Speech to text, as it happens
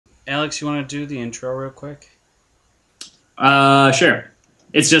Alex, you want to do the intro real quick? Sure.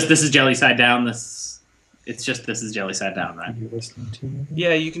 It's just This Is Jelly Side Down. This is Jelly Side Down, right? You're listening to me?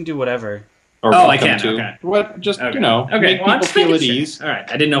 Yeah, you can do whatever. Or I can. to. Okay. What? Just Okay. make well, people feel at ease. All right.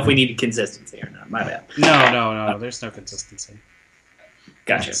 I didn't know if we needed consistency or not. My bad. No. There's no consistency.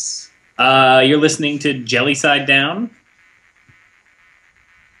 Gotcha. Yes. You're listening to Jelly Side Down.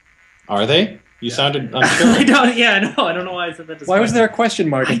 Are they? You sounded I unsure. don't. Yeah, I know. I don't know why I said that. Why was there a question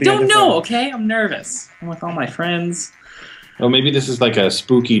mark? I At the don't end of know. that? Okay, I'm nervous. I'm with all my friends. Well, maybe this is like a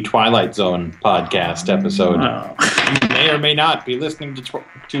spooky Twilight Zone podcast episode. Oh. You may or may not be listening to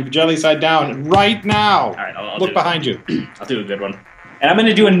Jelly Side Down right now. All right. I'll Look behind you. I'll do a good one. And I'm going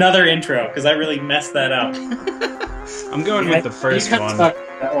to do another intro because I really messed that up. I'm going with the first You kinda one. sucked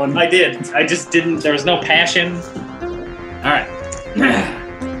at that one. I did. I just didn't. There was no passion. All right.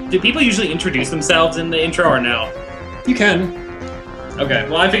 Do people usually introduce themselves in the intro or no? You can. Okay.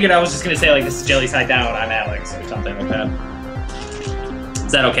 Well, I figured I was just going to say, like, this is Jelly Side Down, I'm Alex, or something like that.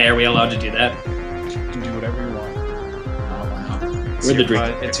 Is that okay? Are we allowed to do that? You can do whatever you want. We're the dream.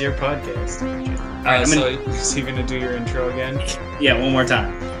 It's your podcast. right, So is he going to do your intro again? Yeah, one more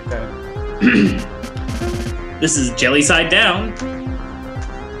time. Okay. This is Jelly Side Down.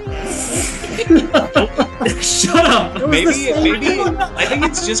 Shut up. Maybe. I think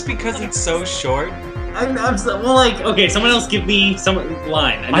it's just because it's so short. Okay, someone else give me some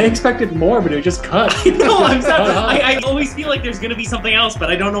line. I expected more, but it just cut. I'm sorry. I always feel like there's gonna be something else,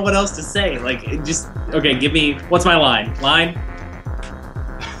 but I don't know what else to say. Okay, give me, what's my line? Line?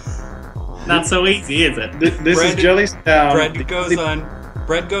 Not so easy, is it? This Bread- is Jelly Down.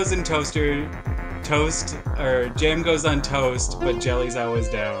 Bread goes in toaster, toast, or jam goes on toast, but jelly's always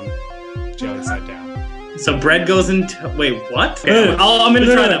down. Jelly side down. So bread goes in, wait, what? Okay, I'm gonna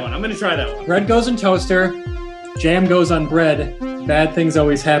try that one. Bread goes in toaster. Jam goes on bread. Bad things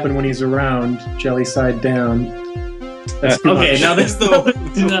always happen when he's around. Jelly side down. That's too Okay, much. now this the.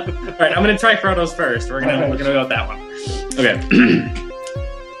 Alright, I'm gonna try Frodo's first. We're gonna go with that one. Okay.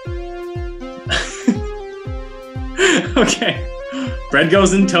 Okay. Bread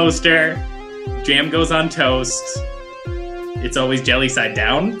goes in toaster. Jam goes on toast. It's always jelly side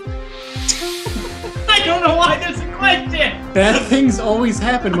down. I don't know why there's a question. Bad things always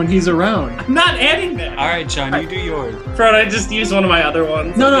happen when he's around. I'm not adding that. All right, Sean, you do yours. Frodo, I just used one of my other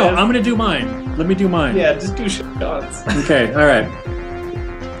ones. No, I guess. I'm gonna do mine. Let me do mine. Yeah, just do shots. Okay, alright.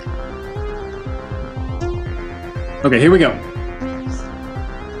 Okay, here we go.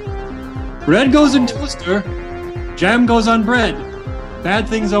 Bread goes in toaster. Jam goes on bread. Bad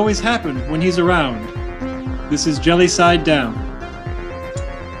things always happen when he's around. This is Jelly Side Down.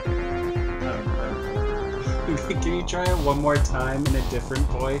 Can you try it one more time in a different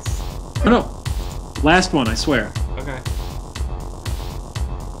voice? Oh no. Last one, I swear. Okay.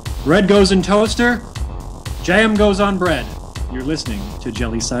 Bread goes in toaster. Jam goes on bread. You're listening to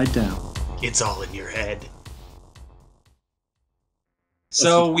Jelly Side Down. It's all in your head.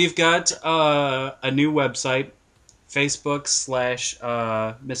 So we've got a new website, Facebook /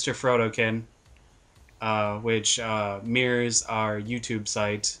 Mr. Frodokin, which mirrors our YouTube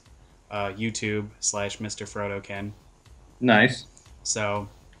site, YouTube / Mr. Frodokin. Nice. So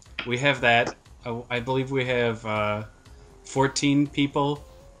we have that. I believe we have 14 people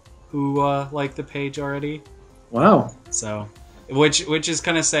who like the page already. Wow. So, which is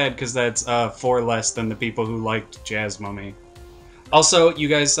kind of sad because that's 4 less than the people who liked Jazz Mummy. Also, you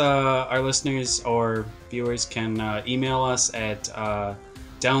guys, our listeners or viewers, can email us at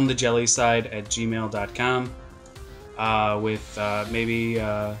downthejellyside@gmail.com with maybe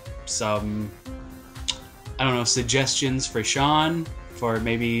some, I don't know, suggestions for Sean, for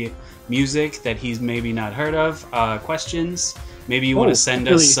maybe music that he's maybe not heard of, questions. Maybe you want to send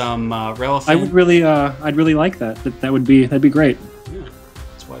us some relevant. I'd really like that. That'd be great. Yeah,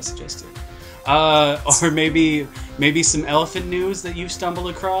 that's why I suggested. Or maybe some elephant news that you stumbled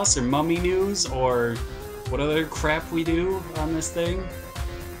across, or mummy news, or what other crap we do on this thing.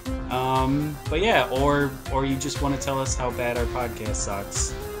 But yeah, or you just want to tell us how bad our podcast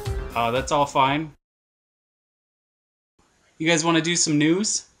sucks. That's all fine. You guys want to do some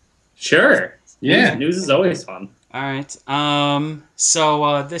news? Sure. Yeah. News is always fun. All right.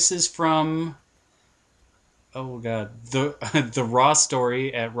 So this is from, oh god, the Raw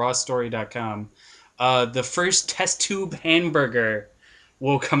Story at rawstory.com. The first test tube hamburger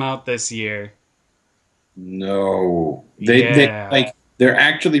will come out this year. No. Yeah. They're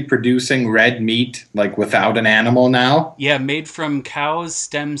actually producing red meat without an animal now. Yeah, made from cow's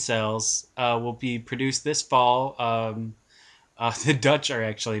stem cells. Will be produced this fall. The Dutch are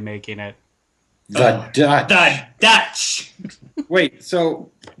actually making it. The Dutch. The Dutch. Wait, so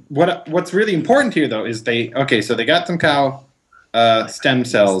what's really important here, though, is they got some cow stem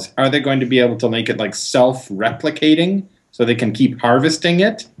cells. Are they going to be able to make it like self-replicating so they can keep harvesting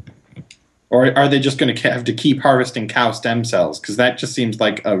it? Or are they just going to have to keep harvesting cow stem cells? Because that just seems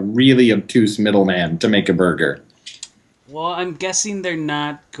like a really obtuse middleman to make a burger. Well, I'm guessing they're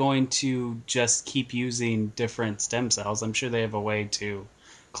not going to just keep using different stem cells. I'm sure they have a way to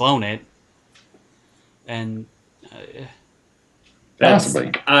clone it. And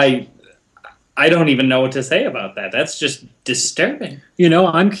Possibly. I don't even know what to say about that. That's just disturbing. You know,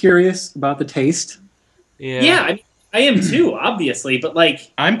 I'm curious about the taste. Yeah, I am too, obviously, but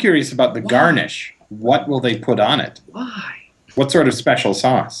like... I'm curious about the garnish. What will they put on it? Why? What sort of special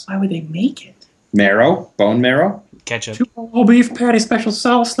sauce? Why would they make it? Marrow? Bone marrow? ketchup. 2 whole beef patty, special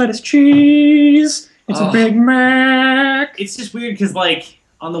sauce, lettuce, cheese. It's a Big Mac. It's just weird because, like,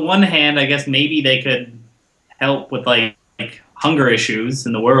 on the one hand, I guess maybe they could help with, like hunger issues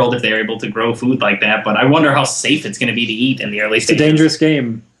in the world if they're able to grow food like that, but I wonder how safe it's going to be to eat in the early stages. It's a dangerous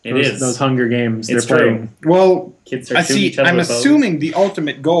game. It is. Those Hunger Games It's they're true. playing. Well, Kids are shooting each other I'm with bows. assuming the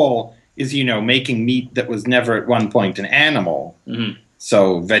ultimate goal is, making meat that was never at one point an animal. Mhm.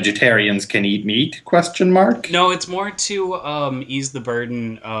 So vegetarians can eat meat? Question mark. No, it's more to ease the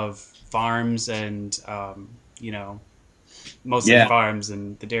burden of farms and mostly Yeah. farms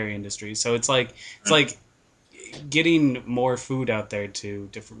and the dairy industry. So it's like getting more food out there to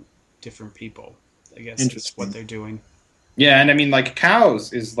different people. I guess is Interesting. what they're doing. Yeah, and I mean, like,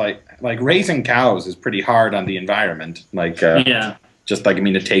 cows is like raising cows is pretty hard on the environment. Yeah. Just like, I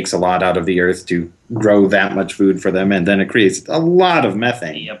mean, it takes a lot out of the earth to grow that much food for them, and then it creates a lot of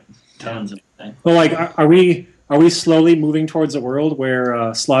methane. Yep. Tons of things. Well, like, are we slowly moving towards a world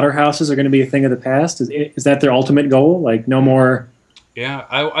where slaughterhouses are going to be a thing of the past? Is that their ultimate goal? Like, no more? Yeah,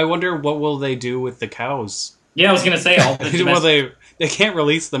 I wonder what will they do with the cows. Yeah, I was gonna say all the Well, they can't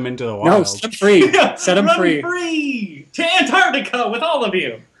release them into the No, wild. set them free. Set them Run free. to Antarctica with all of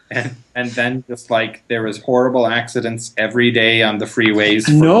you. And then just like there was horrible accidents every day on the freeways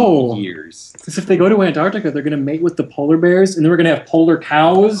for No. years. Because if they go to Antarctica, they're going to mate with the polar bears, and then we're going to have polar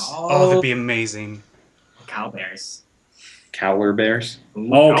cows. Oh, that'd be amazing. Cow bears. Cowler bears.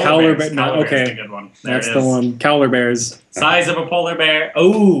 Ooh, Oh, Cowler bear. No, Cowler bear's okay. a good one. There That's it the is. one. Cowler bears. Size of a polar bear.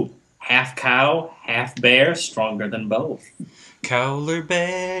 Oh, half cow, half bear, stronger than both. Cowler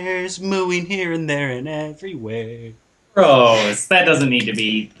bears mooing here and there and everywhere. Gross. That doesn't need to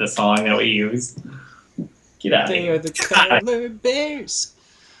be the song that we use. Get out of They here. are the Cowler bears.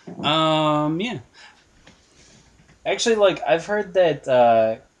 Yeah. Actually, like, I've heard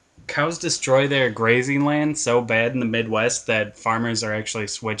that cows destroy their grazing land so bad in the Midwest that farmers are actually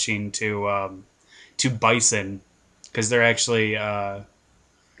switching to bison because they're actually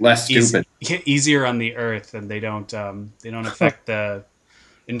Less stupid. easier on the earth and they don't affect the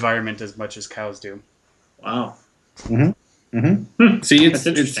environment as much as cows do. Wow. See, That's it's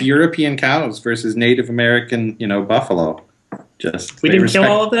interesting. European cows versus Native American, buffalo. Just We they didn't respect,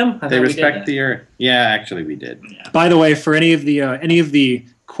 kill all of them? I They thought we did respect that. the earth. Yeah, actually, we did. Yeah. By the way, for any of the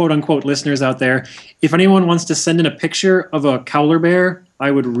quote unquote listeners out there, if anyone wants to send in a picture of a Cowler bear, I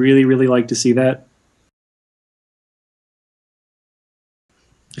would really, really like to see that.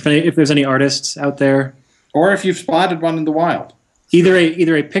 If there's any artists out there, Or if you've spotted one in the wild. either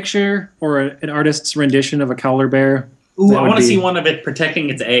a picture or an artist's rendition of a Cowler bear. Ooh, That I would want to be- see one of it protecting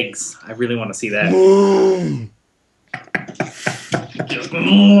its eggs. I really want to see that.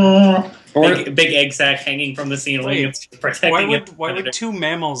 Or big egg sack hanging from the ceiling. Wait, It's protecting it. Why would two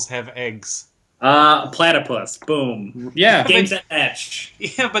mammals have eggs? Platypus. Boom. yeah, Games at match.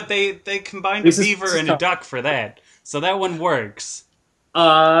 Yeah, but they combined This a is- beaver this is and a tough. duck for that, so that one works.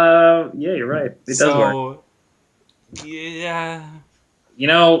 Yeah, you're right. It does work. So, yeah,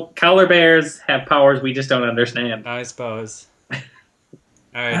 Cowler bears have powers we just don't understand. I suppose. All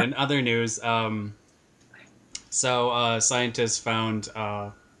right. In other news, scientists found,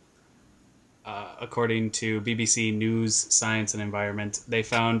 according to BBC News, Science and Environment, they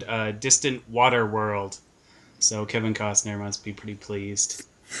found a distant water world. So Kevin Costner must be pretty pleased.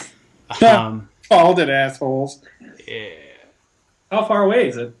 called it assholes. Yeah. How far away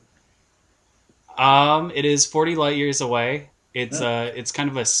is it? It is 40 light years away. It's kind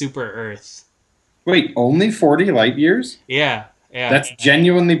of a super Earth. Wait, only 40 light years? Yeah. That's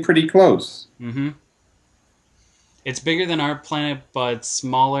genuinely pretty close. Mm-hmm. It's bigger than our planet, but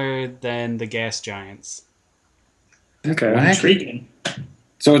smaller than the gas giants. Okay. What? Intriguing.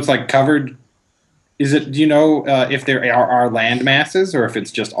 So it's like covered. Is it? Do you know if there are land masses or if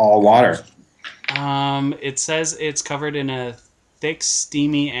it's just all water? It says it's covered in a thick,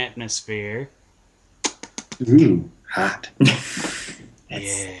 steamy atmosphere. Ooh, hot.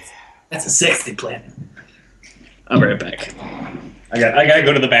 Yeah. That's a sexy planet. I'll be right back. I gotta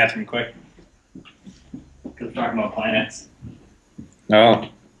go to the bathroom quick. Because we're talking about planets. Oh,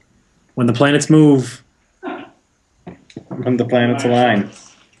 When the planets move. when the planets align.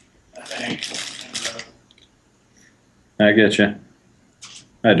 I think. I get you.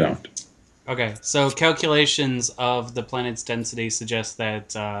 I don't. Okay, so calculations of the planet's density suggest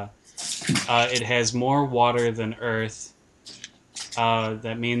that it has more water than Earth.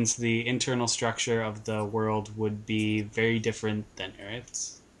 That means the internal structure of the world would be very different than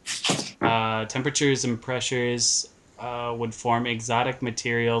Earth's. Temperatures and pressures would form exotic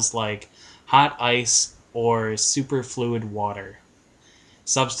materials like hot ice or superfluid water.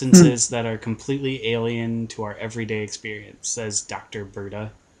 Substances that are completely alien to our everyday experience, says Dr.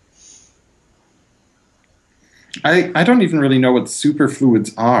 Berta. I don't even really know what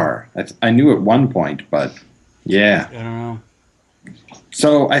superfluids are. I knew at one point, but yeah. I don't know.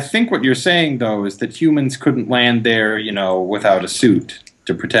 So I think what you're saying, though, is that humans couldn't land there, without a suit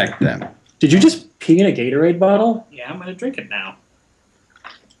to protect them. Did you just pee in a Gatorade bottle? Yeah, I'm gonna drink it now.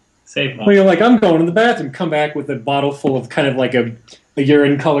 Save Well, one. you're like, I'm going to the bathroom. Come back with a bottle full of kind of like a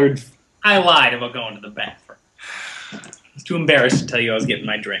urine-colored... I lied about going to the bathroom. I was too embarrassed to tell you I was getting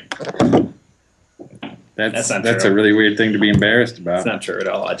my drink. That's not a true. really weird thing to be embarrassed about. It's not true at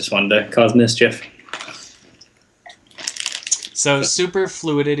all. I just wanted to cause mischief. So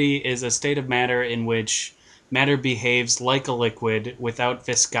superfluidity is a state of matter in which matter behaves like a liquid without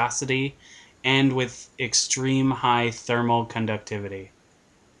viscosity and with extreme high thermal conductivity.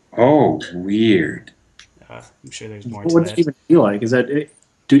 Oh, weird. I'm sure there's more What to would that. it even feel like?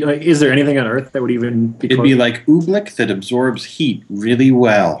 Is there anything on Earth that would even be It'd be like oobleck that absorbs heat really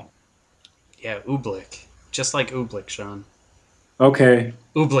well. Yeah, oobleck. Just like oobleck, Sean. Okay.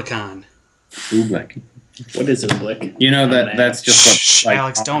 Oobleckon. Oobleck. What is oobleck? You know that's just what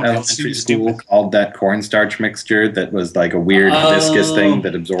Alex, don't. That's elementary super school stupid. called that cornstarch mixture that was like a weird viscous thing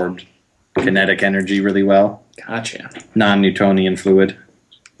that absorbed kinetic energy really well. Gotcha. Non-Newtonian fluid.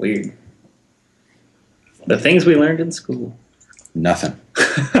 Weird. The things we learned in school. Nothing.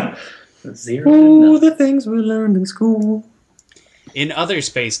 Zero. Oh, the things we learned in school. In other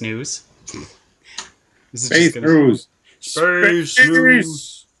space news... This is Space just gonna- news. Space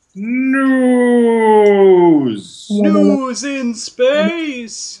news. News. News in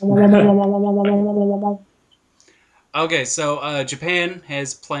space! Okay, so Japan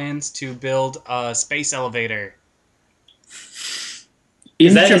has plans to build a space elevator.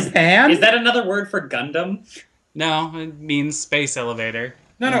 In Is Japan? Is that another word for Gundam? No, it means space elevator.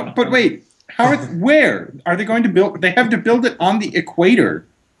 No, but wait. Where are they going to build? They have to build it on the equator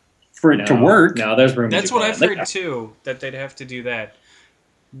for it to work. No, there's room. That's to what go. I've heard too, that they'd have to do that.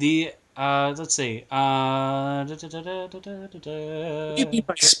 The, let's see. What do you mean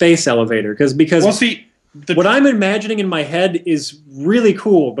by space elevator? Because Well, see, what I'm imagining in my head is really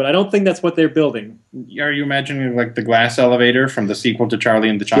cool, but I don't think that's what they're building. are you imagining like the glass elevator from the sequel to Charlie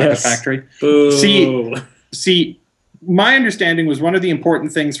and the Chocolate Yes. Factory? Boo. See, my understanding was one of the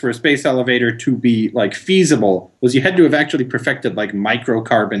important things for a space elevator to be like feasible was you had to have actually perfected like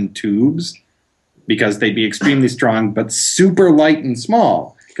microcarbon tubes because they'd be extremely strong but super light and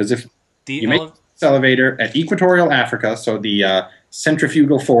small. Because if you make this elevator at equatorial Africa, so the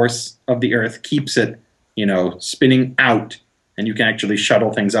centrifugal force of the Earth keeps it, spinning out, and you can actually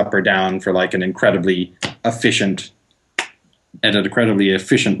shuttle things up or down for like an incredibly efficient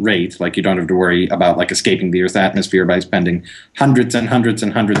rate. Like you don't have to worry about like escaping the Earth's atmosphere by spending hundreds and hundreds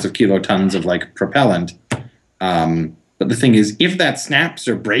and hundreds of kilotons of like propellant. But the thing is, if that snaps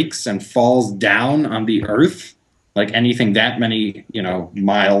or breaks and falls down on the Earth, like anything that many,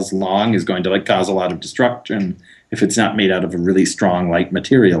 miles long is going to like cause a lot of destruction if it's not made out of a really strong, light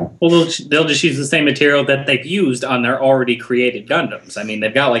material. Well, they'll just use the same material that they've used on their already created Gundams. I mean,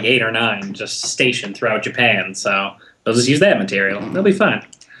 they've got like 8 or 9 just stationed throughout Japan, so they'll just use that material. They'll be fine.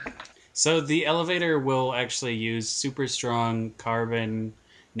 So the elevator will actually use super strong carbon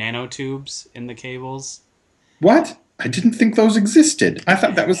nanotubes in the cables. What? I didn't think those existed. I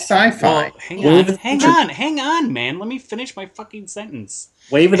thought that was sci-fi. Well, hang on, man. Let me finish my fucking sentence.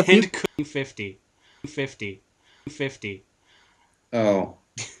 Wave of the And future. 50. Oh.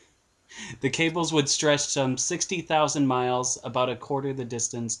 The cables would stretch some 60,000 miles, about a quarter the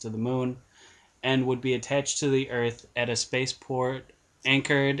distance to the moon, and would be attached to the Earth at a spaceport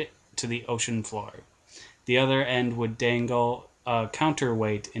anchored to the ocean floor. The other end would dangle a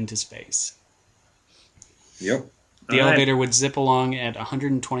counterweight into space. Yep. The elevator would zip along at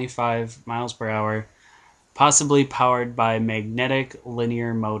 125 miles per hour, possibly powered by magnetic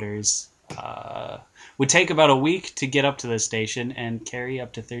linear motors. would take about a week to get up to the station and carry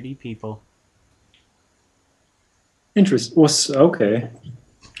up to 30 people. Interesting. Well, okay.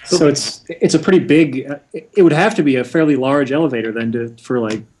 So it's a pretty big. It would have to be a fairly large elevator then for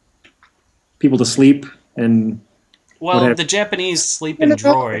like people to sleep and. Well, whatever. the Japanese sleep in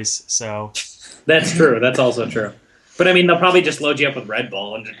drawers, so. That's true. That's also true. But I mean, they'll probably just load you up with Red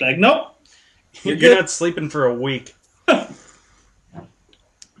Bull and just be like, nope. You're not sleeping for a week. But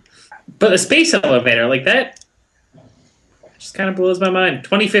a space elevator like that just kind of blows my mind.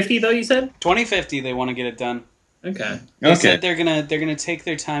 2050 though, you said? 2050, they want to get it done. Okay. They said they're gonna take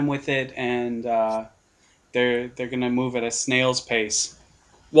their time with it, and they're gonna move at a snail's pace.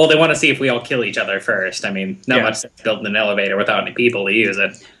 Well, they want to see if we all kill each other first. I mean, not much sense building an elevator without any people to use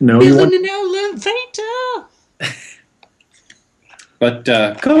it. No, you want an elevator. But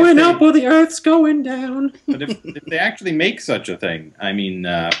going up while the Earth's going down. But if they actually make such a thing, I mean,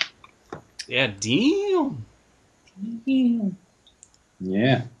 Yeah, damn.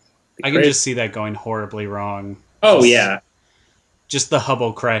 yeah. I can just see that going horribly wrong. Oh, yeah. Just the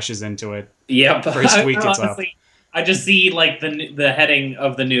Hubble crashes into it. Yep. First week it's up. I just see like the heading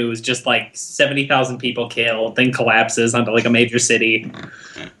of the news, just like 70,000 people killed, then collapses onto like a major city.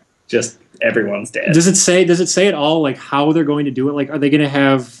 Just everyone's dead. Does it say at all like how they're going to do it? Like, are they going to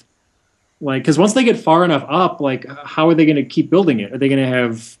have like, because once they get far enough up, like, how are they going to keep building it? Are they going to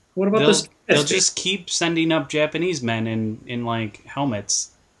have? What about this? They'll just keep sending up Japanese men in like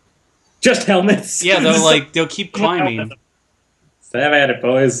helmets. Just helmets. Yeah, they'll keep climbing. Have at it,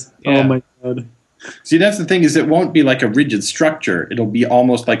 boys. Yeah. Oh my god. See, that's the thing, is it won't be like a rigid structure. It'll be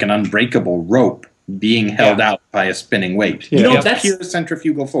almost like an unbreakable rope being held out by a spinning weight. Yeah. You know, Just that's pure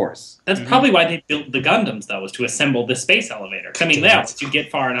centrifugal force. That's probably why they built the Gundams, though, was to assemble this space elevator. I mean, once you get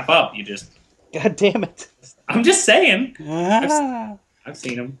far enough up, you just... God damn it. I'm just saying. Ah. I've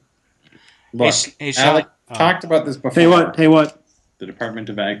seen them. Look, Hey, Alec talked about this before. Hey, what? The Department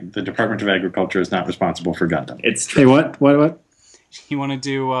of Agriculture is not responsible for Gundam. It's true. Hey, what? You want to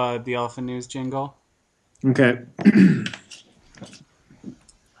do the Elephant News jingle? Okay.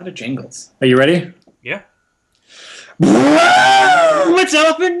 How do jingles? Are you ready? Yeah. What's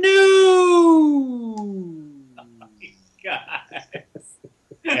Elephant News? God.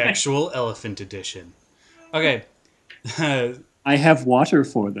 Actual Elephant Edition. Okay. I have water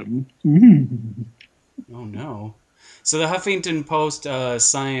for them. Oh no. So the Huffington Post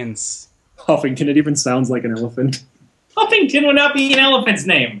science... Huffington, it even sounds like an elephant. Huffington would not be an elephant's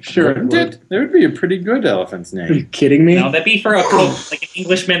name. Sure it Wouldn't would. it? There would be a pretty good elephant's Are you name. kidding me? No, that'd be for like an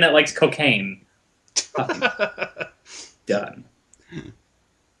Englishman that likes cocaine. Done.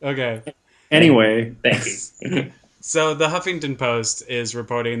 Okay. Anyway. Thank you. So the Huffington Post is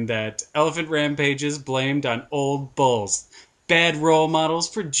reporting that elephant rampages blamed on old bulls. Bad role models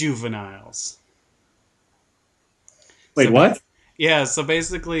for juveniles. Wait, So- what? Yeah, so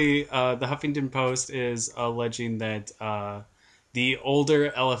basically, the Huffington Post is alleging that the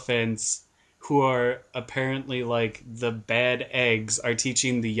older elephants, who are apparently like the bad eggs, are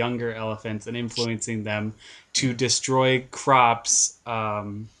teaching the younger elephants and influencing them to destroy crops.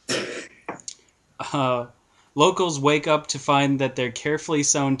 Locals wake up to find that their carefully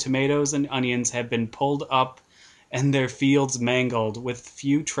sown tomatoes and onions have been pulled up and their fields mangled, with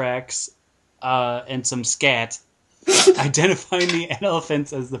few tracks and some scat. Identifying the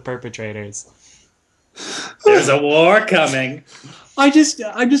elephants as the perpetrators. There's a war coming. I'm just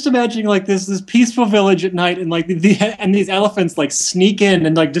imagining like this peaceful village at night, and like and these elephants like sneak in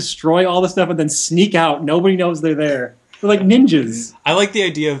and like destroy all the stuff and then sneak out. Nobody knows they're there. They're like ninjas. I like the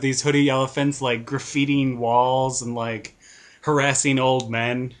idea of these hoodie elephants like graffitiing walls and like harassing old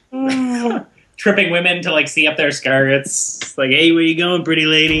men. Tripping women to like see up their skirts. It's like, hey, where you going, pretty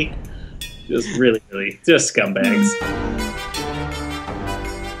lady? Just really, just scumbags.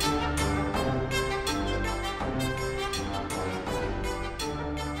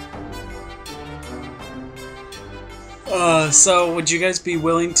 So would you guys be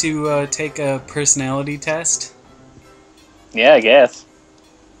willing to take a personality test? Yeah, I guess.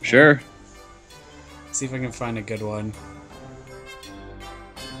 Sure. See if I can find a good one.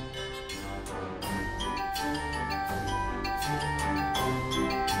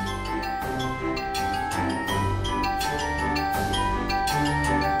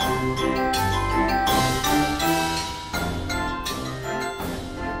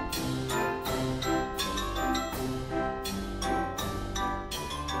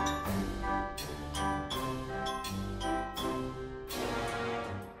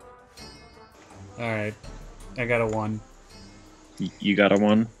 Alright. I got a 1. You got a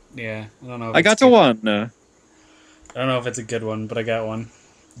 1? Yeah. I don't know if I it's got a good. 1. I don't know if it's a good one, but I got one.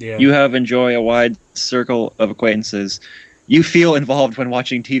 Yeah. You have enjoy a wide circle of acquaintances. You feel involved when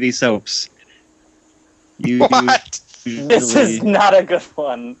watching TV soaps. You What? usually- This is not a good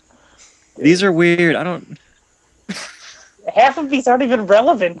one. These are weird. I don't. Half of these aren't even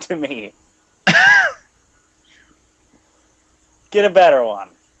relevant to me. Get a better one.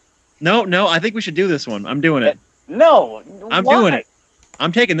 No, I think we should do this one. I'm doing it. No, I'm why? doing it.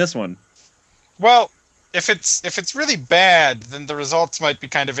 I'm taking this one. Well, if it's really bad, then the results might be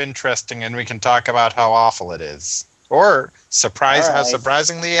kind of interesting, and we can talk about how awful it is, or how Alright.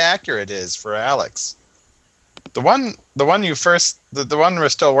 surprisingly accurate it is for Alex. The one we're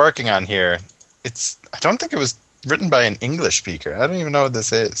still working on here. I don't think it was written by an English speaker. I don't even know what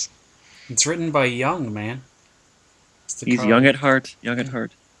this is. It's written by Young, man. He's young at heart. Young at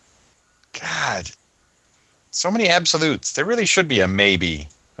heart. God, so many absolutes. There really should be a maybe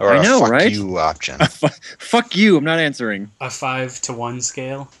or I know, a fuck right? you option. Fuck you. I'm not answering. A 5-to-1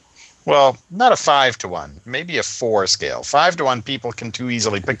 scale. Well, not a 5-to-1. Maybe a 4 scale. 5-to-1 people can too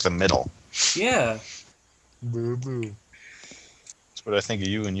easily pick the middle. Yeah. That's what I think of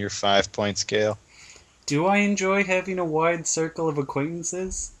you and your 5-point scale. Do I enjoy having a wide circle of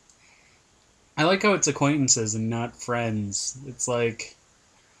acquaintances? I like how it's acquaintances and not friends. It's like,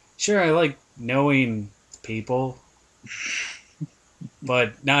 sure, I like knowing people,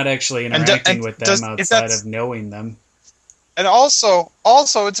 but not actually interacting with them outside of knowing them. And also,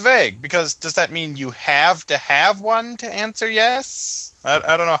 it's vague, because does that mean you have to have one to answer yes? I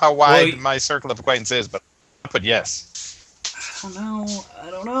don't know how wide my circle of acquaintance is, but I'll put yes. I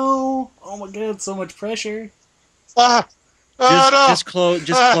don't know. Oh my god, so much pressure. Just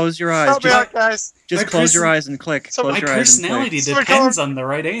close your eyes. Help me out, guys. Just close your eyes and click. My personality depends on the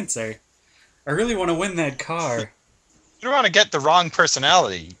right answer. I really want to win that car. You don't want to get the wrong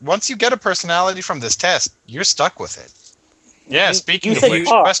personality. Once you get a personality from this test, you're stuck with it. Yeah, speaking You of said which,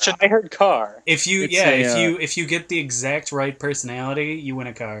 car. question. I heard car. If you if you get the exact right personality, you win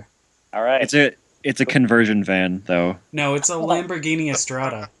a car. All right. It's a conversion van, though. No, it's a Lamborghini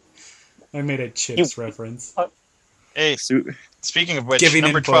Estrada. I made a Chips reference. Hey, speaking of which, Giving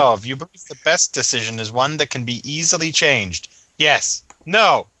number input. 12, you believe the best decision is one that can be easily changed. Yes.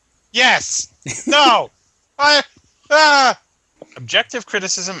 No. Yes. No. Objective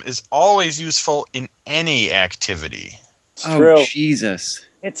criticism is always useful in any activity. It's Oh, true. Jesus.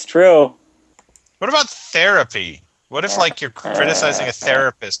 It's true. What about therapy? What if, like, you're criticizing a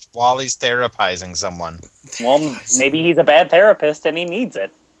therapist while he's therapizing someone? Well, maybe he's a bad therapist and he needs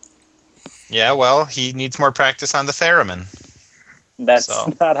it. Yeah, well, he needs more practice on the theremin. That's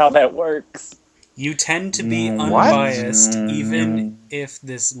not how that works. You tend to be What? unbiased, even if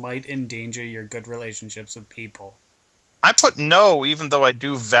this might endanger your good relationships with people. I put no, even though I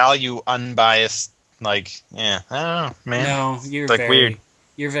do value unbiased, like, I don't know, man. No, you're Like, very weird.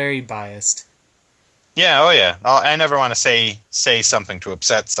 You're very biased. Yeah, oh yeah. I never want to say something to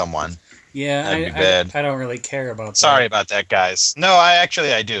upset someone. Yeah, That'd be bad. I don't really care about Sorry that. about that, guys. No, I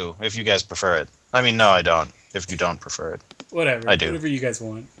do, if you guys prefer it. I mean, no, I don't, if you don't prefer it. Whatever. I do. Whatever you guys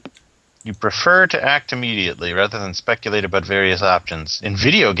want. You prefer to act immediately rather than speculate about various options. In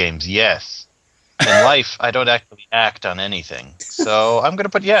video games, yes. In life, I don't actually act on anything. So I'm going to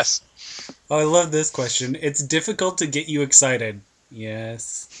put yes. Oh, I love this question. It's difficult to get you excited.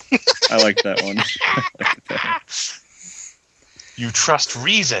 Yes. I like that one. I like that. You trust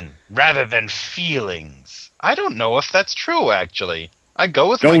reason rather than feelings. I don't know if that's true, actually. I go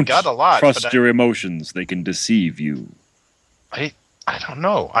with my gut a lot. Trust but your emotions. They can deceive you. I don't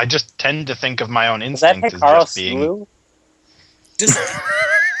know. I just tend to think of my own Is that instinct as Hikaru just being... Sulu? Did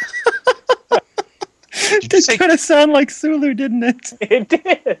you It say kind of sound like Sulu, didn't it? It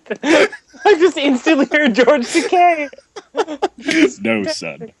did. I just instantly heard George Takei. No,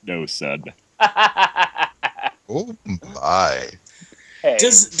 son. No, son. oh my? Hey,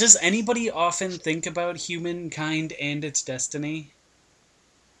 Does anybody often think about humankind and its destiny?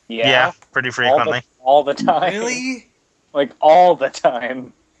 yeah, pretty frequently. all the time. Really? Like all the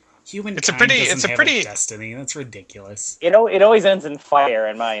time. Humankind It's a pretty- doesn't it's a have pretty- a destiny. That's ridiculous. It always ends in fire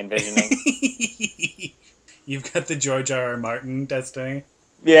in my envisioning. You've got the George R.R. Martin destiny.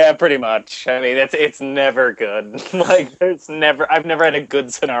 Yeah, pretty much. I mean, it's never good. Like I've never had a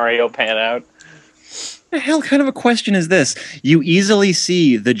good scenario pan out. The hell kind of a question is this? You easily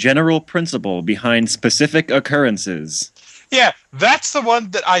see the general principle behind specific occurrences. Yeah, that's the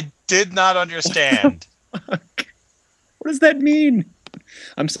one that I did not understand. What does that mean?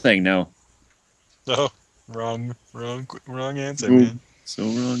 I'm saying no. No, wrong answer, Ooh. man. So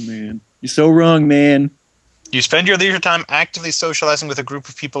wrong, man. You're so wrong, man. You spend your leisure time actively socializing with a group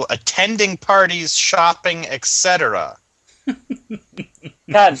of people, attending parties, shopping, etc.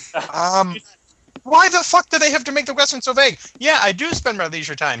 God. Why the fuck do they have to make the question so vague? Yeah, I do spend my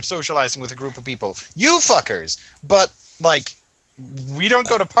leisure time socializing with a group of people. You fuckers. But, like, we don't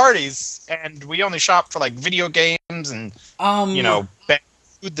go to parties, and we only shop for, like, video games and, you know,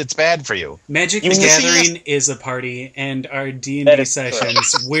 food that's bad for you. Magic the Gathering is a party, and our D&D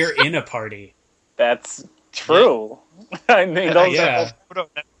sessions, we're in a party. That's true. I mean, those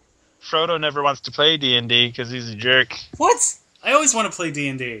Frodo never wants to play D&D because he's a jerk. What? I always want to play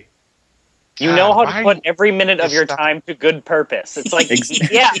D&D. You know how to put every minute of your time to good purpose. It's like,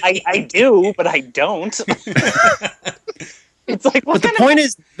 yeah, I do, but I don't. It's like, but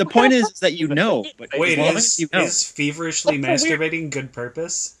the point is that you know. But wait, is feverishly masturbating good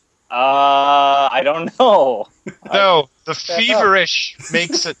purpose? I don't know. No, the feverish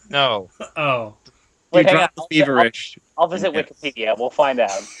makes it no. Oh. Wait, you drop the feverish. I'll visit Wikipedia. We'll find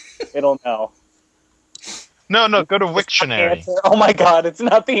out. It'll know. No, go to Wiktionary. Oh my god, it's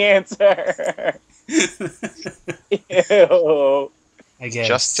not the answer. Ew. I guess.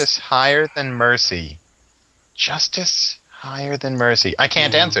 Justice higher than mercy. Justice higher than mercy. I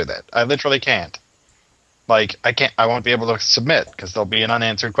can't answer that. I literally can't. Like, I won't be able to submit because there'll be an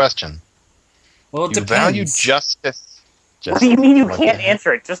unanswered question. Well, it you depends. value justice. What do you mean you can't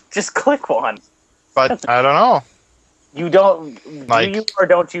answer it? Just click one. But I don't know. You don't. Like, do you or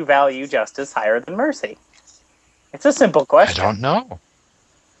don't you value justice higher than mercy? It's a simple question. I don't know.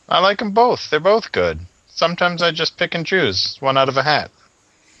 I like them both. They're both good. Sometimes I just pick and choose one out of a hat.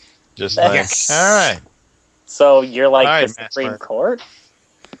 Just all right. So you're like the Supreme Court?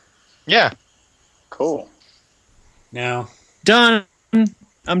 Yeah. Cool. No. Done.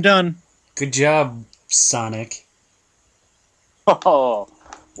 I'm done. Good job, Sonic. Oh,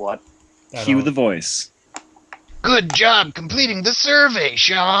 what? Cue the voice. Good job completing the survey,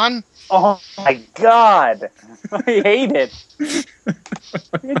 Sean. Oh my god. I hate it.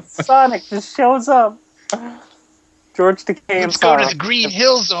 It's Sonic just shows up. George Takei. Let's go to the Green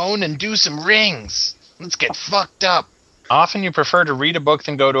Hill Zone and do some rings. Let's get fucked up. Often you prefer to read a book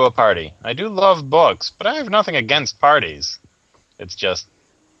than go to a party. I do love books, but I have nothing against parties. It's just,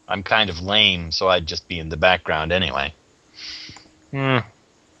 I'm kind of lame, so I'd just be in the background anyway. I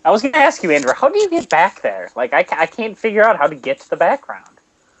was going to ask you, Andrew, how do you get back there? Like, I can't figure out how to get to the background.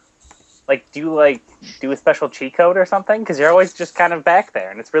 Like, do you, do a special cheat code or something? Because you're always just kind of back there,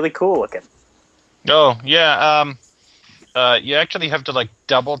 and it's really cool looking. Oh, yeah, you actually have to,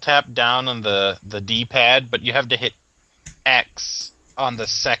 double tap down on the D-pad, but you have to hit X on the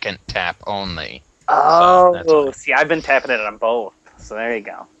second tap only. Oh, so see, I've been tapping it on both, so there you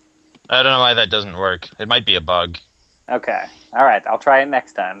go. I don't know why that doesn't work. It might be a bug. Okay, alright, I'll try it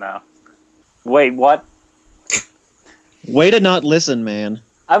next time, though. Wait, what? Way to not listen, man.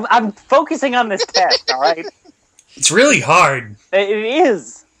 I'm focusing on this test, alright? It's really hard. It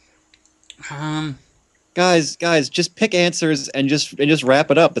is. Guys, just pick answers and just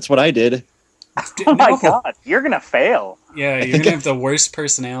wrap it up. That's what I did. Oh my god, you're gonna fail. Yeah, you're gonna have the worst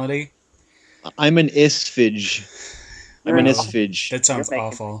personality. I'm an isfidge. That sounds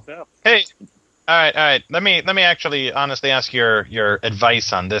awful. Hey, all right. Let me actually honestly ask your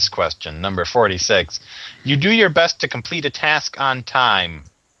advice on this question, number 46. You do your best to complete a task on time.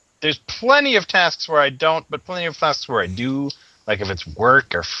 There's plenty of tasks where I don't, but plenty of tasks where I do. Like if it's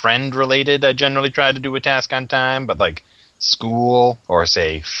work or friend related, I generally try to do a task on time, but school or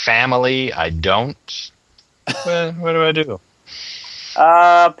say family, I don't. What do I do?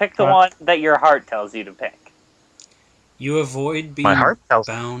 Pick the one that your heart tells you to pick. You avoid being bound to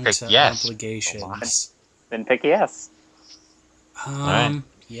obligations. Then pick yes. Right.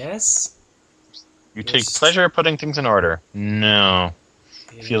 Yes? You take pleasure putting things in order. No.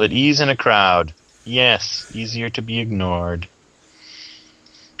 Yeah. Feel at ease in a crowd. Yes. Easier to be ignored.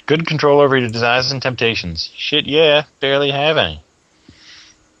 Good control over your desires and temptations. Shit, yeah. Barely have any.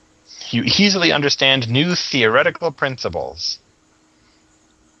 You easily understand new theoretical principles.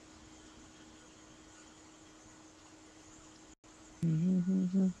 The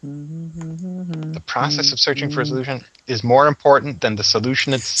process of searching for a solution is more important than the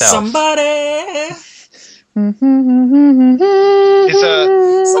solution itself. Somebody! Is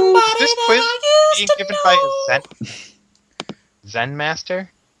this quiz being given by a Zen Master?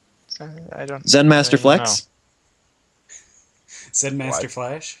 I don't. Zen Master Flex? Zen Master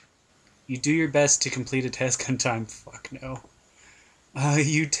Flash? You do your best to complete a task on time. Fuck no.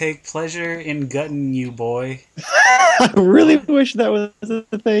 You take pleasure in gutting you, boy. I really wish that was the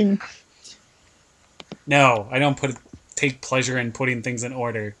thing. No, I don't take pleasure in putting things in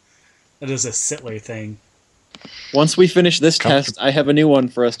order. That is a Sittler thing. Once we finish this test, I have a new one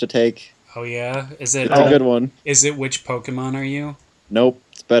for us to take. Oh yeah? Is it? It's a good one. Is it which Pokemon are you? Nope,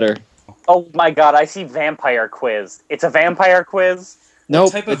 it's better. Oh my god, I see vampire quiz. It's a vampire quiz? Nope.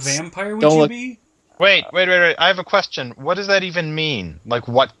 What type of vampire would don't you look- be? Wait. I have a question. What does that even mean? Like,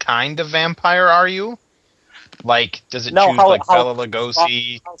 what kind of vampire are you? Like, does it choose like Bela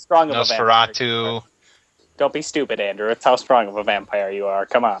Lugosi, How strong of a vampire? Nosferatu? Don't be stupid, Andrew. It's how strong of a vampire you are.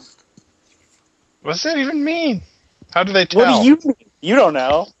 Come on. What does that even mean? How do they tell? What do you mean? You don't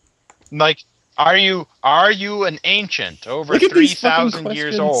know. Like, are you an ancient over Look at these 3,000 fucking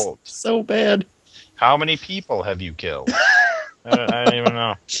years questions. old? So bad. How many people have you killed? I don't even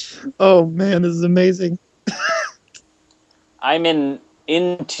know. Oh man, this is amazing. I'm an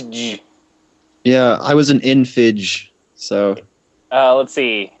intg. Yeah, I was an infidge, so Let's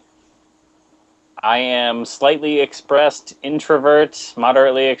see. I am slightly expressed introvert,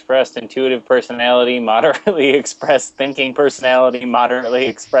 moderately expressed intuitive personality, moderately expressed thinking personality, moderately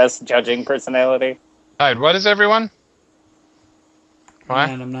expressed judging personality. All right, what is everyone? What?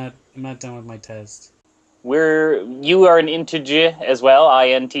 Man, I'm not done with my test. You are an intj as well,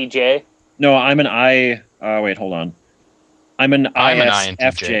 INTJ. no, I'm an I. Wait, hold on. I'm an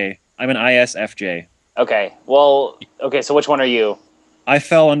ISFJ. I'm an ISFJ. Okay. Well, okay, so which one are you? I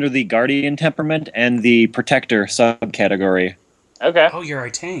fell under the guardian temperament and the protector subcategory. Okay. Oh, you're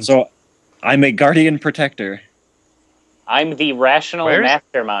a tank. So I'm a guardian protector. I'm the rational Where's-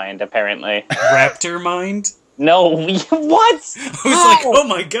 mastermind, apparently. Raptor mind? No, what? I was like, oh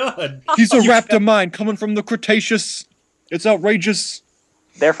my god. He's a raptor mind coming from the Cretaceous. It's outrageous.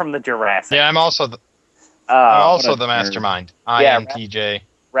 They're from the Jurassic. Yeah, I'm also the What a the nerd. mastermind. Yeah, INTJ.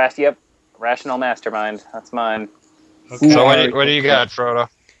 Yep. Rational mastermind. That's mine. Okay. So what do you got, Frodo?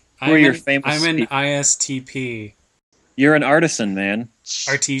 Who are your famous I'm an people? ISTP. You're an artisan, man.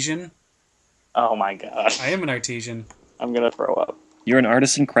 Artesian? Oh my god. I am an artesian. I'm gonna throw up. You're an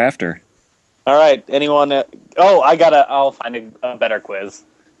artisan crafter. All right. Anyone? I'll find a better quiz.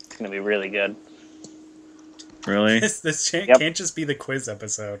 It's gonna be really good. Really? This Yep. can't just be the quiz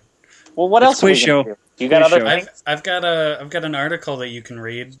episode. Well, what It's else? Are we quiz gonna show. do? You got Quiz other show. things? I've got an article that you can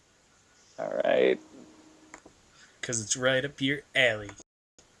read All right. because it's right up your alley.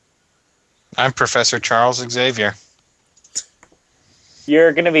 I'm Professor Charles Xavier.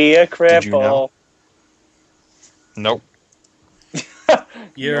 You're gonna be a cripple. Did you know? Nope.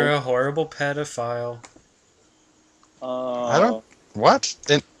 You're a horrible pedophile. I don't. What?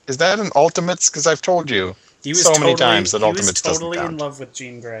 Is that an Ultimates? Because I've told you He was so totally, many times that he was Ultimates totally doesn't in count. love with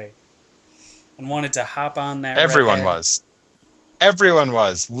Jean Grey and wanted to hop on that. Everyone redhead. was. Everyone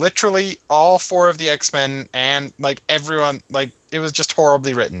was. Literally all four of the X-Men and like everyone, like it was just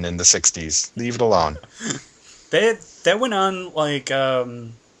horribly written in the 60s. Leave it alone. That went on like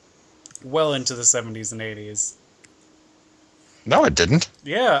well into the 70s and 80s. No, it didn't.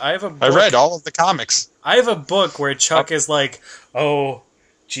 Yeah, I have a book. I read all of the comics. I have a book where Chuck is like, "Oh,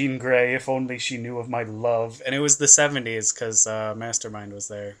 Jean Grey, if only she knew of my love." And it was the 70s because Mastermind was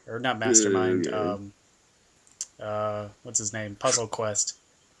there. Or not Mastermind. What's his name? Puzzle Quest.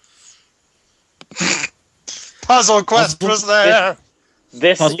 Puzzle Quest was there.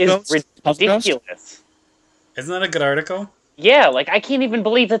 This Puzzle is Ghost? Puzzle Ghost? ridiculous. Isn't that a good article? Yeah, like I can't even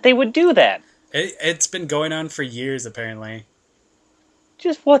believe that they would do that. It's been going on for years, apparently.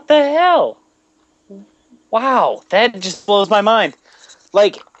 Just what the hell? Wow, that just blows my mind.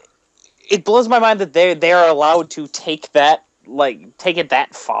 Like, it blows my mind that they are allowed to take it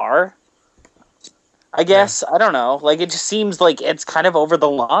that far. I guess I don't know. Like, it just seems like it's kind of over the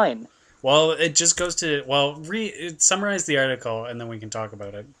line. Well, it just goes to summarize the article and then we can talk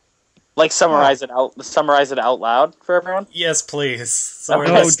about it. Like, summarize it out loud for everyone. Yes, please. So our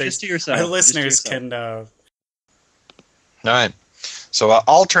Oh, listeners, just to yourself. our Just to listeners yourself. can. All right. So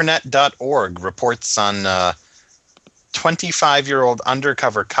Alternet.org reports on 25-year-old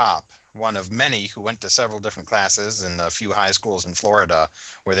undercover cop, one of many who went to several different classes in a few high schools in Florida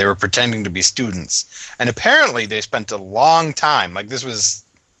where they were pretending to be students. And apparently they spent a long time, like this was,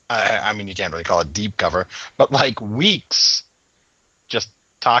 I mean, you can't really call it deep cover, but like weeks just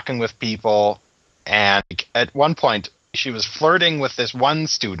talking with people. And at one point, she was flirting with this one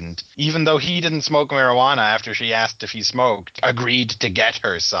student, even though he didn't smoke marijuana after she asked if he smoked, agreed to get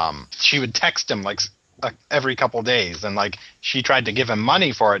her some. She would text him like every couple days, and like she tried to give him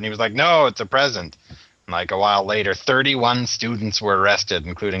money for it, and he was like, no, it's a present. And like a while later, 31 students were arrested,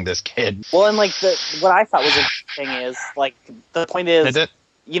 including this kid. Well, and like what I thought was interesting is like the point is, Did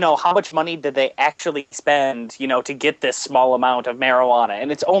it? how much money did they actually spend, to get this small amount of marijuana? And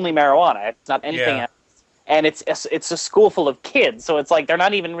it's only marijuana; it's not anything Yeah. else. And it's a school full of kids, so it's like they're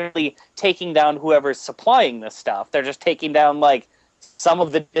not even really taking down whoever's supplying this stuff. They're just taking down like some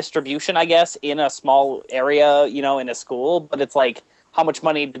of the distribution, I guess, in a small area, in a school. But it's like how much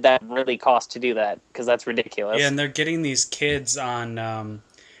money did that really cost to do that? Because that's ridiculous. Yeah, and they're getting these kids on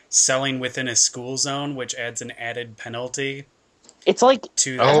selling within a school zone, which adds an added penalty It's like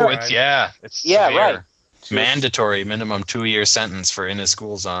to the Oh, crime. it's Yeah, severe. right. Mandatory minimum 2-year sentence for in a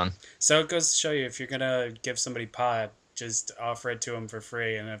school zone. So it goes to show you, if you're gonna give somebody pot, just offer it to them for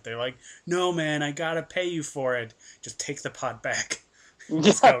free. And if they're like, "No, man, I gotta pay you for it," just take the pot back.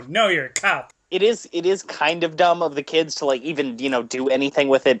 Just go, "No, you're a cop." It is kind of dumb of the kids to like even do anything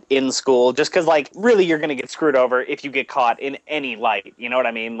with it in school, just because like really you're gonna get screwed over if you get caught in any light. You know what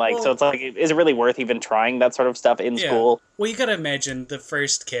I mean? Like, so Well- it's like, is it really worth even trying that sort of stuff in school? Well, you gotta imagine the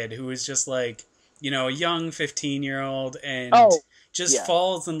first kid who was just like, a young 15-year-old and just yeah.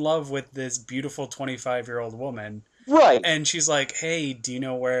 falls in love with this beautiful 25-year-old woman. Right. And she's like, "Hey, do you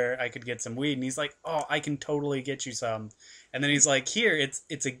know where I could get some weed?" And he's like, "Oh, I can totally get you some." And then he's like, "Here,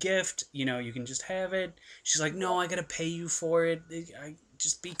 it's a gift. You can just have it." She's like, "No, I gotta pay you for it.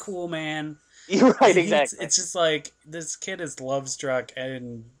 Just be cool, man." You're right. And Exactly. It's just like this kid is love struck,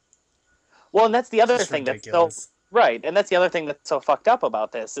 and Well, and that's the other just thing ridiculous. that's so right, and that's the other thing that's so fucked up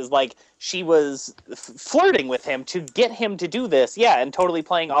about this is like she was flirting with him to get him to do this, yeah, and totally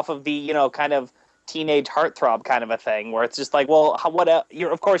playing off of the kind of teenage heartthrob kind of a thing, where it's just like, well,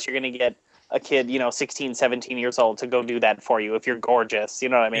 of course you're gonna get a kid 16, 17 years old to go do that for you if you're gorgeous, you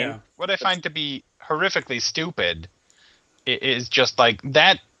know what I mean? Yeah. What I find to be horrifically stupid is just like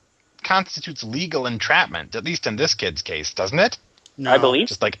that constitutes legal entrapment, at least in this kid's case, doesn't it? No, I believe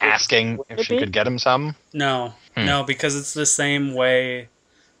Just like asking Would if it she be? could get him some. No, no, because it's the same way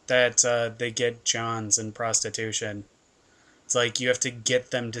that they get Johns in prostitution. It's like you have to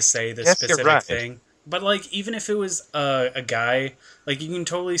get them to say the Yes, you're specific right. thing. But like, even if it was a guy, like you can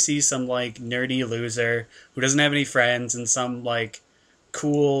totally see some like nerdy loser who doesn't have any friends, and some like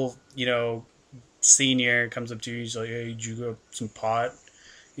cool, senior comes up to you, he's like, "Hey, did you go some pot?"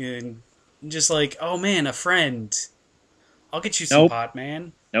 And just like, "Oh man, a friend. I'll get you some Nope. pot,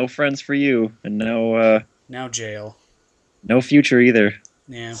 man." No friends for you, and Now jail. no future either.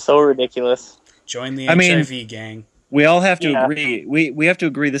 Yeah. So ridiculous. Join the I mean- HIV gang. We all have to Yeah. agree. We have to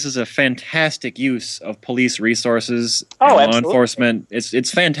agree this is a fantastic use of police resources Oh, and law absolutely. enforcement.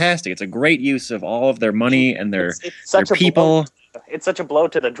 It's fantastic. It's a great use of all of their money and their It's such a people. It's such a blow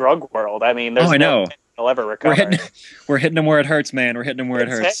to the drug world. I mean, there's Oh, I no know. way they'll ever recover. We're hitting them where it hurts, man. We're hitting them where it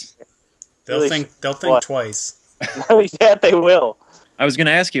hurts. They'll Really think what? twice. Yeah, they will. I was going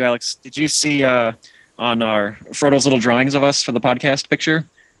to ask you, Alex, did you see on our Frodo's little drawings of us for the podcast picture?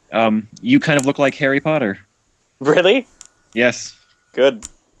 You kind of look like Harry Potter. Really? Yes. Good.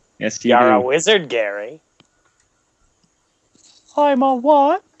 Yes, you You're a do. wizard, Gary. I'm a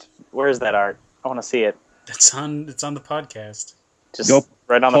what? Where's that art? I want to see it. It's on the podcast. Just Go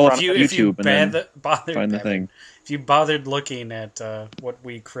right on the pull front. up If you YouTube and then bothered Find the thing. if you bothered looking at what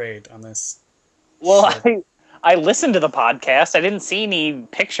we create on this. Well, shit. I listened to the podcast. I didn't see any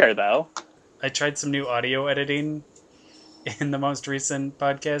picture though. I tried some new audio editing in the most recent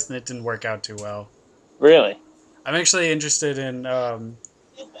podcast, and it didn't work out too well. Really? I'm actually interested in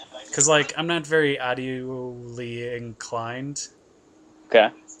because like I'm not very audioly inclined, Okay.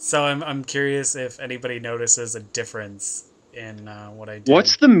 so I'm curious if anybody notices a difference in what I do.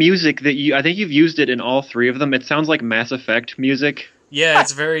 What's the music that you? I think you've used it in all three of them. It sounds like Mass Effect music. Yeah,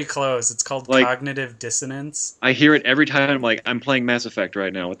 it's very close. It's called Like- cognitive dissonance. I hear it every time. I'm like, I'm playing Mass Effect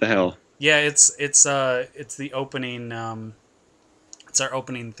right now. What the hell? Yeah, it's the opening. It's our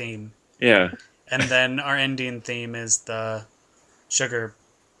opening theme, Yeah. and then our ending theme is the sugar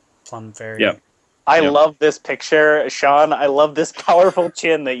plum fairy. Yep. I Yep. love this picture, Sean. I love this powerful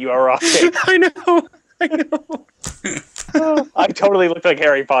chin that you are rocking. I know. I know. I totally look like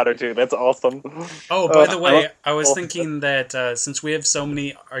Harry Potter too. That's awesome. Oh, by the I way, love- I was thinking that since we have so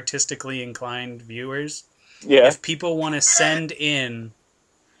many artistically inclined viewers, Yeah. if people want to send in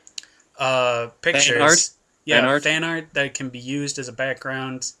pictures, Fan art? fan art that can be used as a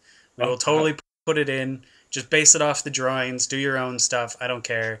background, we will Oh, totally put it in. Just base it off the drawings. Do your own stuff. I don't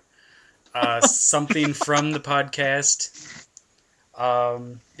care. Something from the podcast.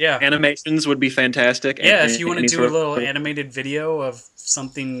 Yeah. Animations would be fantastic. Yeah, Any- if you want to any do sort a of- little animated video of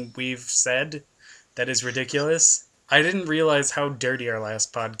something we've said that is ridiculous. I didn't realize how dirty our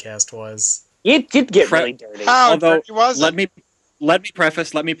last podcast was. It did get Pre- really dirty. How Although, dirty was let it? me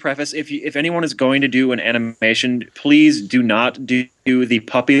preface. If anyone is going to do an animation, please do not do the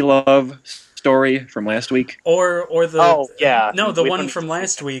puppy love story from last week. Or the Oh, yeah. No, the We one couldn't- from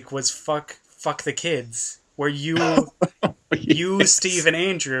last week was fuck the kids, where you Steve and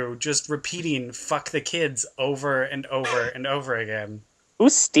Andrew just repeating fuck the kids over and over and over again.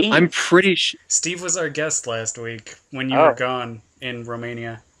 Who's Steve? I'm pretty sure. Steve was our guest last week when you Oh. were gone. in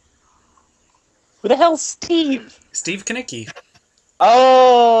Romania. Who the hell's Steve? Steve Kanicki.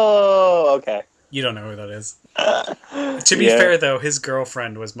 Oh, okay. You don't know who that is. To be fair, though, his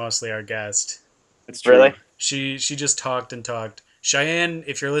girlfriend was mostly our guest. It's true. Really? She just talked and talked. Cheyenne,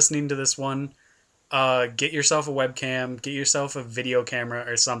 if you're listening to this one, get yourself a webcam, get yourself a video camera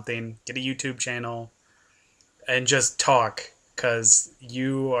or something, get a YouTube channel, and just talk, because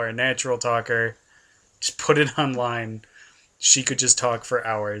you are a natural talker. Just put it online. She could just talk for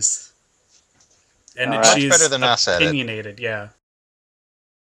hours. And she's much better than us at it. opinionated, yeah.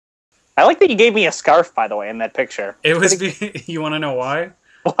 I like that you gave me a scarf, by the way, in that picture. It was. You want to know why?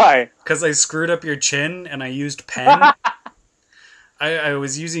 Why? Because I screwed up your chin and I used pen. I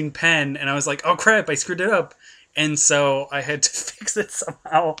was using pen and I was like, oh crap, I screwed it up. And so I had to fix it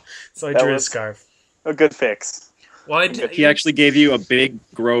somehow. So I drew a scarf. A good fix. Why He actually gave you a big,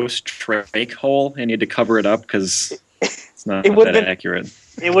 gross trach hole, and you had to cover it up because it's not that accurate.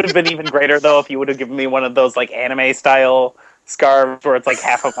 It would have been even greater, though, if you would have given me one of those like anime-style scarves where it's like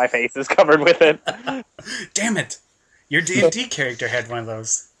half of my face is covered with it. Damn it! Your D&D character had one of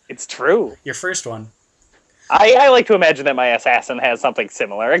those. It's true. Your first one. I like to imagine that my assassin has something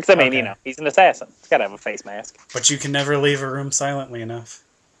similar. Because, I mean, you know, he's an assassin. He's got to have a face mask. But you can never leave a room silently enough.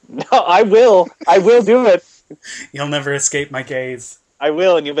 No, I will. I will do it. You'll never escape my gaze. I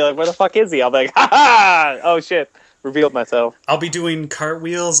will, and you'll be like, where the fuck is he? I'll be like, ha ha! Oh, shit. Revealed myself. I'll be doing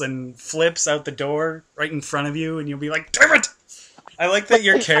cartwheels and flips out the door right in front of you, and you'll be like, damn it! I like that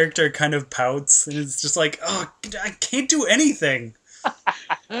your character kind of pouts, and it's just like, oh, I can't do anything.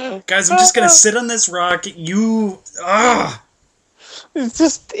 Guys, I'm just gonna sit on this rock. It's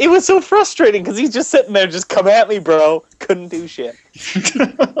just, it was so frustrating because he's just sitting there, just come at me, bro. Couldn't do shit.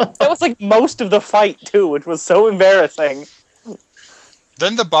 That was like most of the fight, too, which was so embarrassing.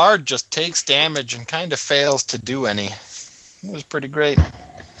 Then the bard just takes damage and kind of fails to do any. It was pretty great.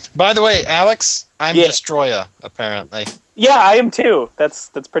 By the way, Alex, I'm Destroyer, apparently. Yeah, I am too. That's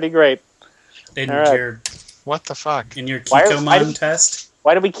pretty great. What the fuck? In your Kikomon test?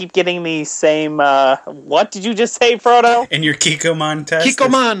 Why do we keep getting the same, what did you just say, Frodo? In your Kikomon test?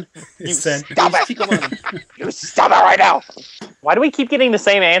 Kikomon! You stop it! You stop it right now! Why do we keep getting the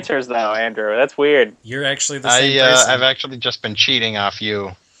same answers, though, Andrew? That's weird. You're actually the same person. I've actually just been cheating off you.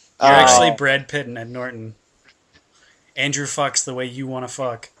 You're actually Brad Pitt and Ed Norton. Andrew fucks the way you want to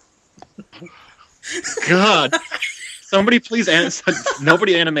fuck. God. Somebody please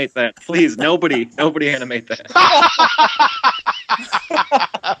nobody animate that. Please, nobody animate that.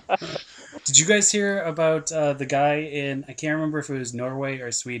 Did you guys hear about the guy in, I can't remember if it was Norway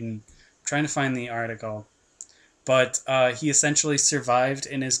or Sweden. I'm trying to find the article. But he essentially survived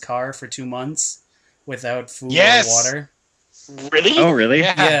in his car for 2 months without food or water. Really? Oh, really?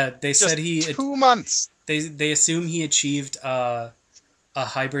 Yeah, they said 2 months. They assume he achieved a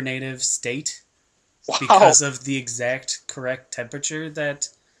hibernative state. Wow. Because of the exact correct temperature that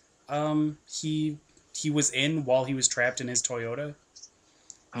he was in while he was trapped in his Toyota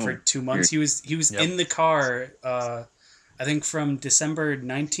for 2 months. Weird. He was in the car. I think from December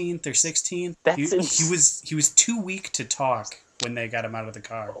 19th or 16th. He was too weak to talk when they got him out of the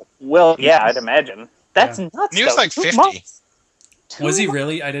car. Well, yeah, I'd imagine. That's nuts. He was like 50. Was he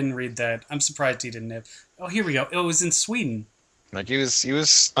really? I didn't read that. I'm surprised he didn't have. Oh, here we go. It was in Sweden. Like he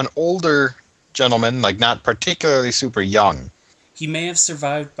was an older gentleman, like not particularly super young. He may have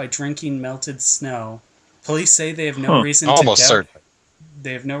survived by drinking melted snow. Police say they have no reason to Almost doubt. certain.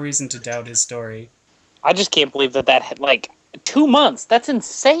 They have no reason to doubt his story. I just can't believe that had, like, 2 months. That's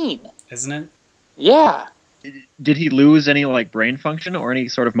insane. Isn't it? Yeah. Did he lose any like brain function or any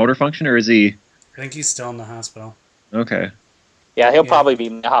sort of motor function, or is he? I think he's still in the hospital. Okay. Yeah, he'll probably be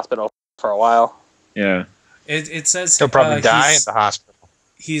in the hospital for a while. Yeah. It says He'll probably die in the hospital.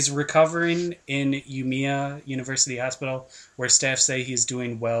 He's recovering in Umeå University Hospital, where staff say he's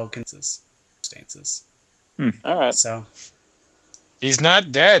doing well circumstances. All right. So he's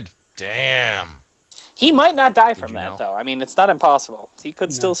not dead. Damn. He might not die from that, though. I mean, it's not impossible. He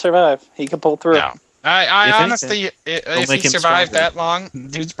could still survive. He could pull through. No. I honestly, if he survived that long,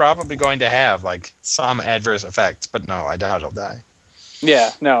 dude's probably going to have like some adverse effects. But no, I doubt he'll die.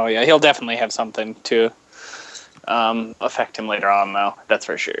 Yeah. No. Yeah. He'll definitely have something to affect him later on, though. That's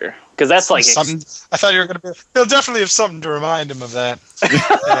for sure. Because that's like something. I thought you were going to be. He'll definitely have something to remind him of that.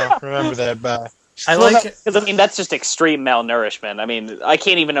 Yeah, remember that. Bye. Because I mean that's just extreme malnourishment. I mean I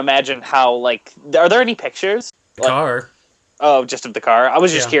can't even imagine how like. Are there any pictures? The car. Oh, just of the car. I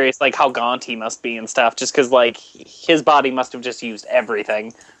was just curious, like how gaunt he must be and stuff. Just because like his body must have just used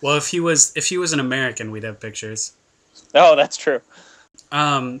everything. Well, if he was an American, we'd have pictures. Oh, that's true.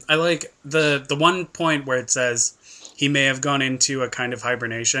 I like the one point where it says he may have gone into a kind of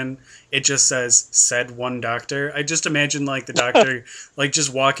hibernation. It just says, said one doctor. I just imagine, like, the doctor, like,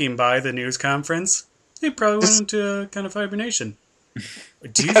 just walking by the news conference. He probably went into a kind of hibernation.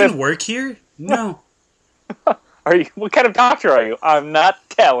 Do you even work here? No. Are you? What kind of doctor are you? I'm not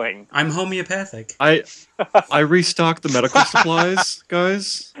telling. I'm homeopathic. I restocked the medical supplies,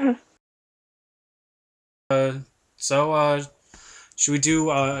 guys. So, should we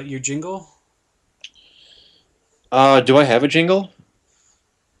do your jingle? Do I have a jingle?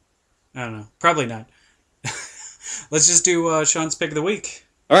 I don't know. Probably not. Let's just do Sean's Pick of the Week.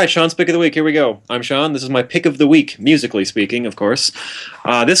 All right, Sean's Pick of the Week. Here we go. I'm Sean. This is my Pick of the Week, musically speaking, of course.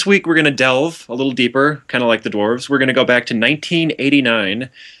 This week we're going to delve a little deeper, kind of like the Dwarves. We're going to go back to 1989.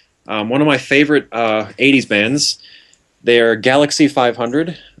 One of my favorite 80s bands. They're Galaxy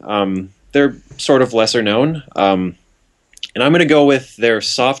 500. They're sort of lesser known. And I'm going to go with their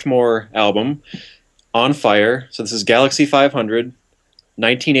sophomore album, On Fire. So this is Galaxy 500,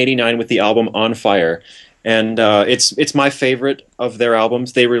 1989 with the album On Fire. And it's my favorite of their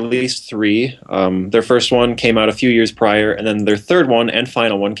albums. They released 3. Their first one came out a few years prior, and then their third one and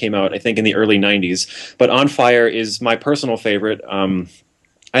final one came out, I think, in the early 90s. But On Fire is my personal favorite.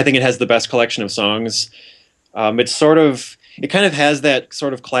 I think it has the best collection of songs. It kind of has that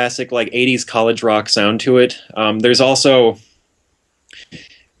sort of classic, like, 80s college rock sound to it.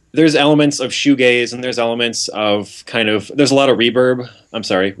 There's elements of shoegaze, and there's elements of there's a lot of reverb.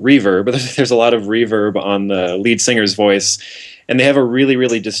 There's a lot of reverb on the lead singer's voice, and they have a really,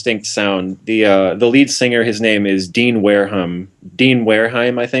 really distinct sound. The lead singer, his name is Dean Wareham,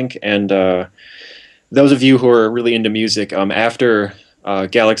 I think, and those of you who are really into music, after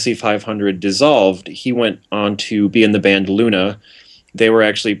Galaxy 500 dissolved, he went on to be in the band Luna. They were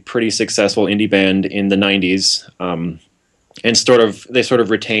actually pretty successful indie band in the 90s. And they sort of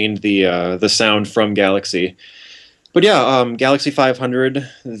retained the sound from Galaxy, but yeah, Galaxy 500.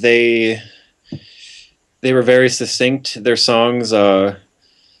 They were very succinct. Their songs,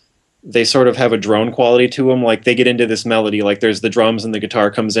 they sort of have a drone quality to them. Like, they get into this melody, like there's the drums and the guitar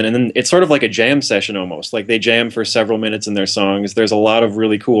comes in, and then it's sort of like a jam session almost. Like, they jam for several minutes in their songs. There's a lot of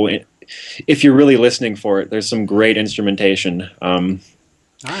really cool. If you're really listening for it, there's some great instrumentation. All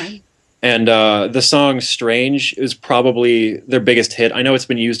right. And the song Strange is probably their biggest hit. I know it's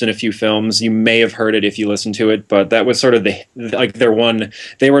been used in a few films. You may have heard it if you listen to it, but that was sort of their one.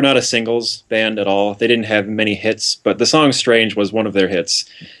 They were not a singles band at all. They didn't have many hits, but the song Strange was one of their hits.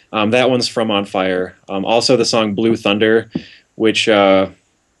 That one's from On Fire. Also the song Blue Thunder, which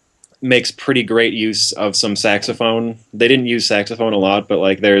makes pretty great use of some saxophone. They didn't use saxophone a lot, but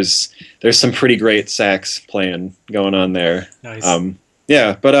like there's some pretty great sax playing going on there. Nice.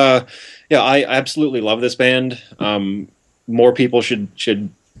 Yeah, but I absolutely love this band. More people should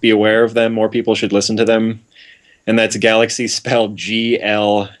be aware of them. More people should listen to them. And that's Galaxy, spelled Galaxie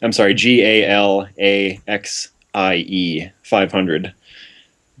 500.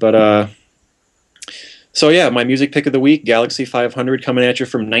 But so yeah, my music pick of the week, Galaxy 500, coming at you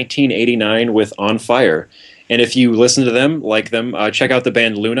from 1989 with On Fire. And if you listen to them, like them, check out the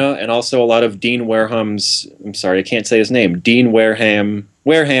band Luna, and also a lot of Dean Wareham's. I'm sorry, I can't say his name. Dean Wareham,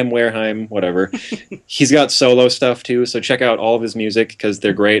 whatever. He's got solo stuff too, so check out all of his music because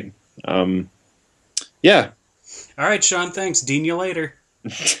they're great. Yeah. All right, Sean. Thanks. Dean you later.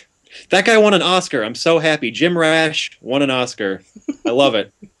 That guy won an Oscar. I'm so happy. Jim Rash won an Oscar. I love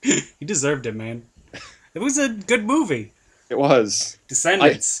it. He deserved it, man. It was a good movie. It was.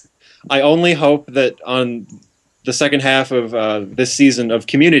 Descendants. I only hope that on the second half of this season of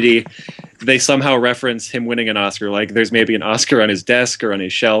Community, they somehow reference him winning an Oscar. Like, there's maybe an Oscar on his desk or on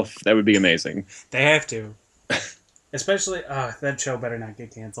his shelf. That would be amazing. They have to. Especially, that show better not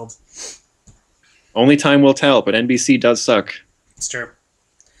get canceled. Only time will tell, but NBC does suck. It's true.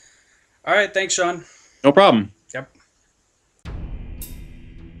 All right, thanks, Sean. No problem. Yep.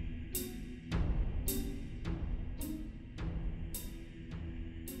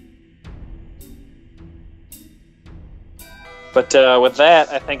 But with that,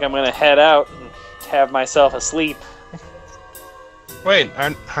 I think I'm going to head out and have myself a sleep. Wait,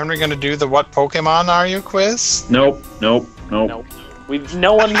 aren't we going to do the What Pokemon Are You quiz? Nope. No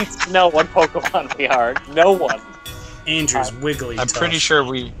one needs to know what Pokemon we are. No one. Andrew's wiggly. I'm tough. pretty sure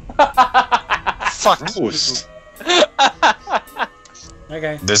we... Fuck.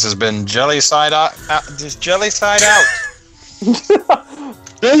 Okay. This has been Jelly Side Out. Jelly Side Out.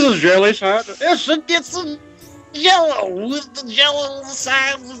 This is Jelly Side. It's a yellow with the yellow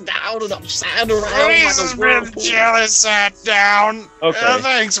sides down and upside around. This has been Jelly Side Down. Okay.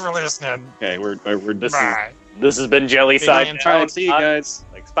 Thanks for listening. Okay, we're This Bye. has been Jelly Side. All right, see you guys.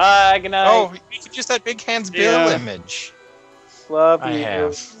 Thanks. Bye. Good night. Oh, you could use that Big Hands Bill Yeah. image. Love I you.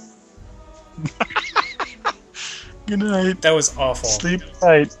 have. Good night. That was awful. Sleep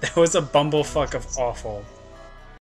tight. That was a bumblefuck of awful.